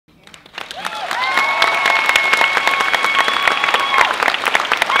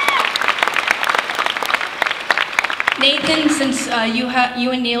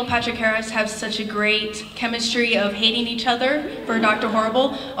you and Neil Patrick Harris have such a great chemistry of hating each other for Dr.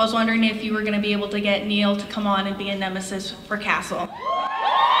 Horrible. I was wondering if you were going to be able to get Neil to come on and be a nemesis for Castle.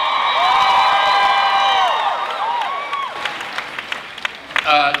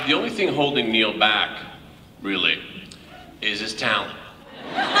 The only thing holding Neil back, really, is his talent.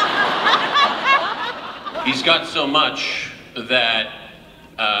 He's got so much that,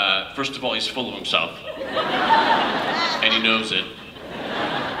 first of all, he's full of himself. And he knows it.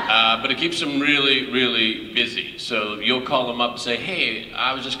 But it keeps him really, really busy. So you'll call him up and say, hey,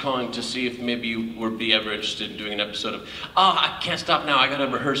 I was just calling to see if maybe you would be ever interested in doing an episode of, oh, I can't stop now, I gotta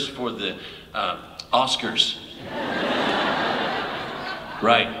rehearse for the Oscars.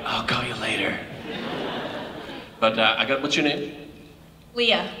 Right, I'll call you later. But what's your name?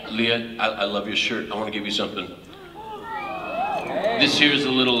 Leah. Leah, I love your shirt. I want to give you something. This here is a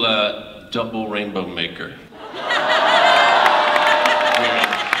little double rainbow maker.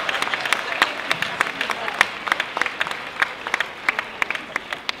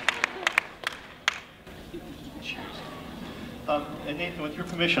 And Nathan, with your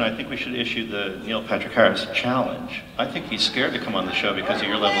permission, I think we should issue the Neil Patrick Harris challenge. I think he's scared to come on the show because of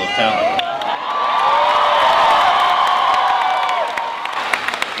your level of talent.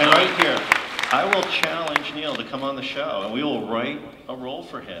 And right here, I will challenge Neil to come on the show, and we will write a role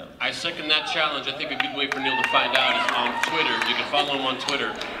for him. I second that challenge. I think a good way for Neil to find out is on Twitter. You can follow him on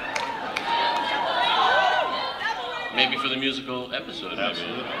Twitter. Maybe for the musical episode.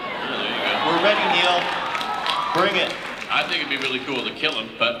 Absolutely. Oh, there you go. We're ready, Neil. Bring it. I think it'd be really cool to kill him,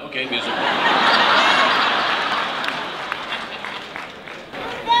 but okay, musical.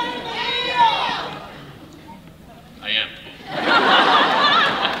 I am.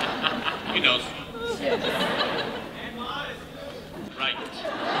 He knows. Right.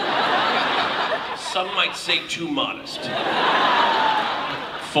 Some might say too modest.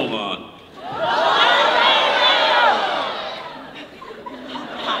 Full on.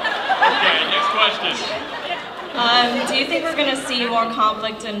 Okay, next question. Do you think we're going to see more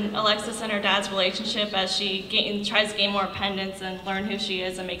conflict in Alexis and her dad's relationship as she tries to gain more independence and learn who she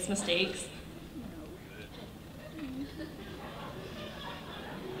is and makes mistakes?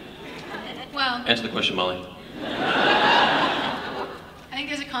 Well, Answer the question, Molly. I think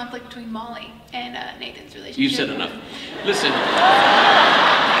there's a conflict between Molly and Nathan's relationship. You said enough. Listen.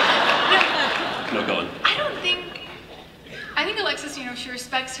 No, go on. I think Alexis, she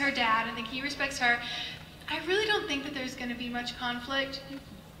respects her dad. I think he respects her. I really don't think that there's going to be much conflict.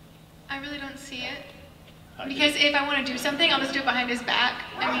 I really don't see it. Because if I want to do something, I'll just do it behind his back.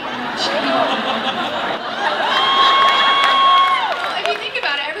 I mean, well, if you think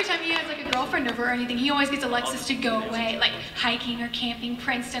about it, every time he has like a girlfriend over or anything, he always gets Alexis to go away, like hiking or camping,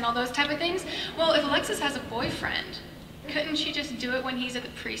 Princeton, all those type of things. Well, if Alexis has a boyfriend, couldn't she just do it when he's at the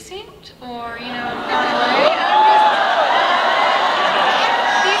precinct? Or, go away?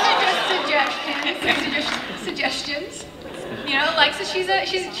 These are just suggestions. Alexis,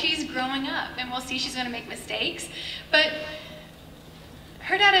 she's growing up, and we'll see she's going to make mistakes. But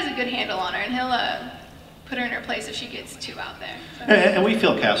her dad has a good handle on her, and he'll put her in her place if she gets too out there. So. And we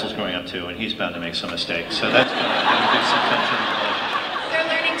feel Castle's growing up too, and he's bound to make some mistakes. So that's going to give some tension in the relationship. They're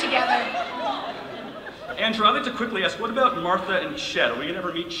learning together. Andrew, I'd like to quickly ask, what about Martha and Chet? Are we going to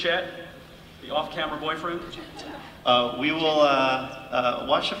ever meet Chet, the off-camera boyfriend? We will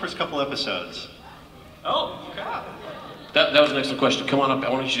watch the first couple episodes. Oh, okay. That was an excellent question. Come on up. I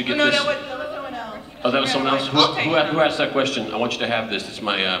want you to get this. That was someone else. Oh, that was someone else? Who asked that question? I want you to have this. It's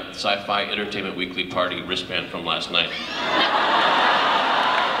my Sci-Fi Entertainment Weekly Party wristband from last night.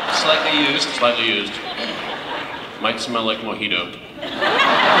 Slightly used. Slightly used. Might smell like mojito.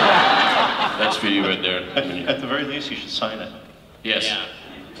 That's for you right there. At the very least, you should sign it. Yes. Yeah.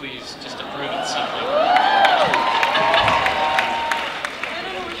 Please, just approve it something.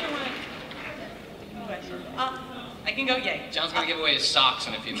 I can go yay. John's gonna give away his socks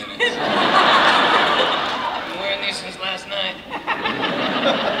in a few minutes. I've been wearing these since last night.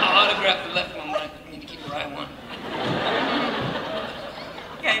 I'll autograph the left one, but I need to keep the right one.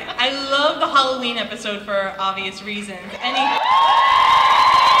 Okay, I love the Halloween episode for obvious reasons.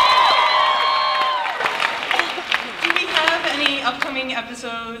 Do we have any upcoming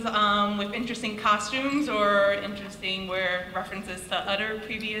episodes with interesting costumes or interesting references to other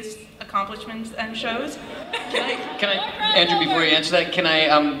previous accomplishments and shows? Can I, Andrew, before you answer that, can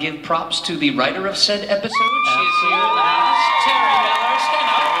I give props to the writer of said episode? She's here in the house. Terry Miller, stand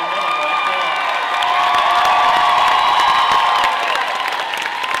up.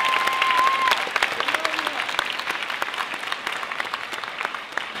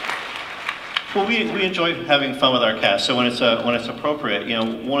 Well, we enjoy having fun with our cast. So when it's appropriate, you know,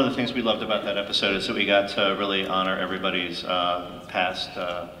 one of the things we loved about that episode is that we got to really honor everybody's past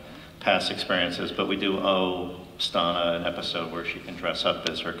experiences. But we do owe Stana an episode where she can dress up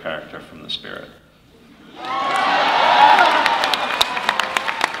as her character from The Spirit.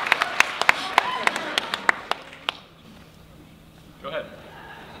 Go ahead.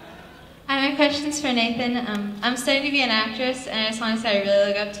 Hi, my question's for Nathan. I'm studying to be an actress, and I just want to say I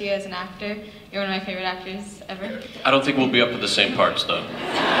really look up to you as an actor. You're one of my favorite actors ever. I don't think we'll be up for the same parts, though.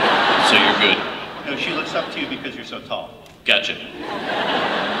 So you're good. No, she looks up to you because you're so tall. Gotcha.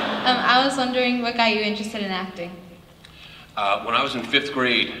 I was wondering what got you interested in acting? When I was in 5th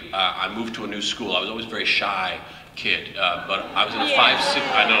grade, I moved to a new school. I was always a very shy kid, but I was in a 5-6,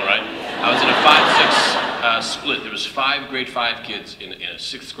 I know, right? I was in a 5-6 split. There was 5 grade 5 kids in a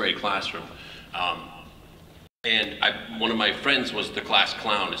 6th grade classroom. And one of my friends was the class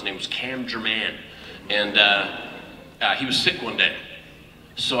clown. His name was Cam German. And he was sick one day,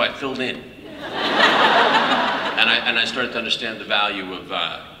 so I filled in. And I started to understand the value of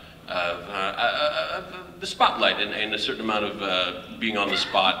the spotlight and a certain amount of being on the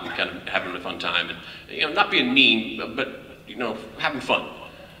spot and kind of having a fun time. And, you know, not being mean, but you know, having fun.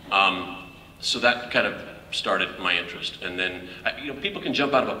 So that kind of started my interest. And then, you know, people can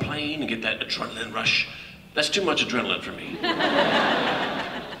jump out of a plane and get that adrenaline rush. That's too much adrenaline for me.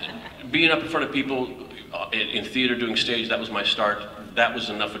 Being up in front of people in theater doing stage, that was my start. That was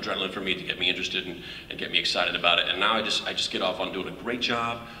enough adrenaline for me to get me interested and get me excited about it. And now I just get off on doing a great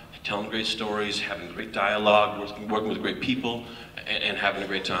job, telling great stories, having great dialogue, working with great people, and having a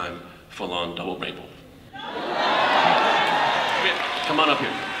great time, full on double rainbow. Come on up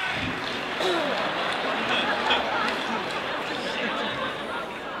here.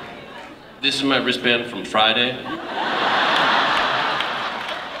 This is my wristband from Friday.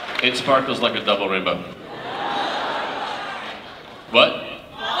 It sparkles like a double rainbow. What?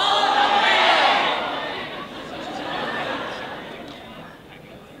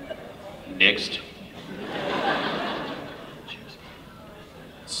 Next.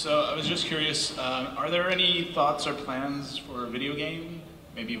 So I was just curious, are there any thoughts or plans for a video game?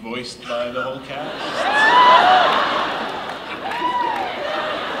 Maybe voiced by the whole cast?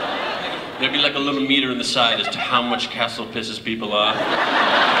 There'd be like a little meter in the side as to how much Castle pisses people off.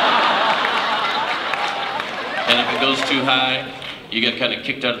 And if it goes too high, you get kind of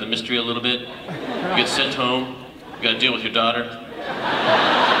kicked out of the mystery a little bit. You get sent home. You got to deal with your daughter.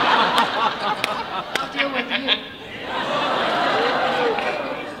 I'll deal with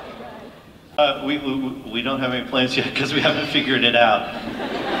you. We don't have any plans yet because we haven't figured it out.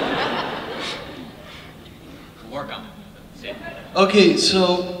 Work on it. Okay,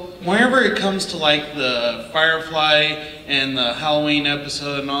 so whenever it comes to like the Firefly and the Halloween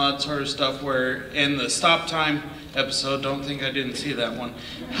episode and all that sort of stuff, where in the Stop Time episode, don't think I didn't see that one.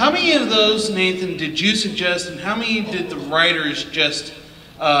 How many of those, Nathan, did you suggest, and how many did the writers just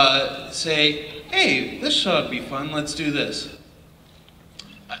say, hey, this ought to be fun, let's do this?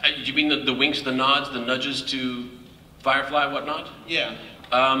 You mean the winks, the nods, the nudges to Firefly, whatnot? Yeah.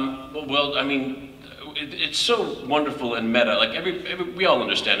 Well, I mean, it's so wonderful and meta. Like we all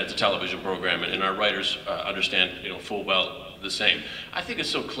understand it's a television program, and our writers understand, you know, full well the same. I think it's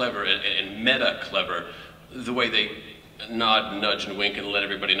so clever and meta clever, the way they nod, nudge, and wink, and let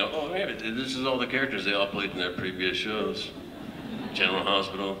everybody know, oh, yeah, this is all the characters they all played in their previous shows. General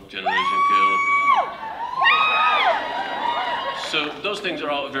Hospital, Generation Kill. So those things are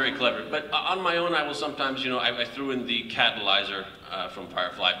all very clever. But on my own, I will sometimes, you know, I threw in the catalyzer from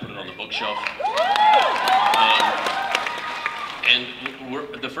Firefly, put it on the bookshelf. And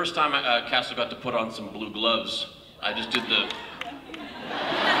the first time Castle got to put on some blue gloves, I just did the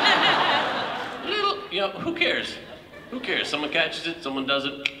little, you know, who cares? Who cares? Someone catches it, someone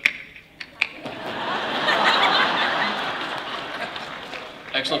doesn't.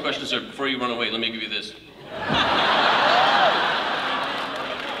 Excellent question, sir. Before you run away, let me give you this.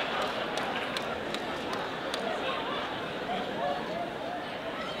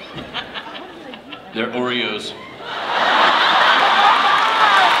 They're Oreos.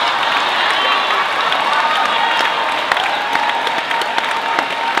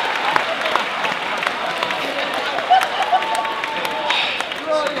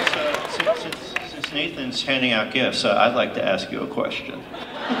 Since Nathan's handing out gifts, I'd like to ask you a question.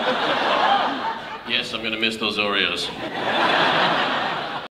 Yes, I'm going to miss those Oreos.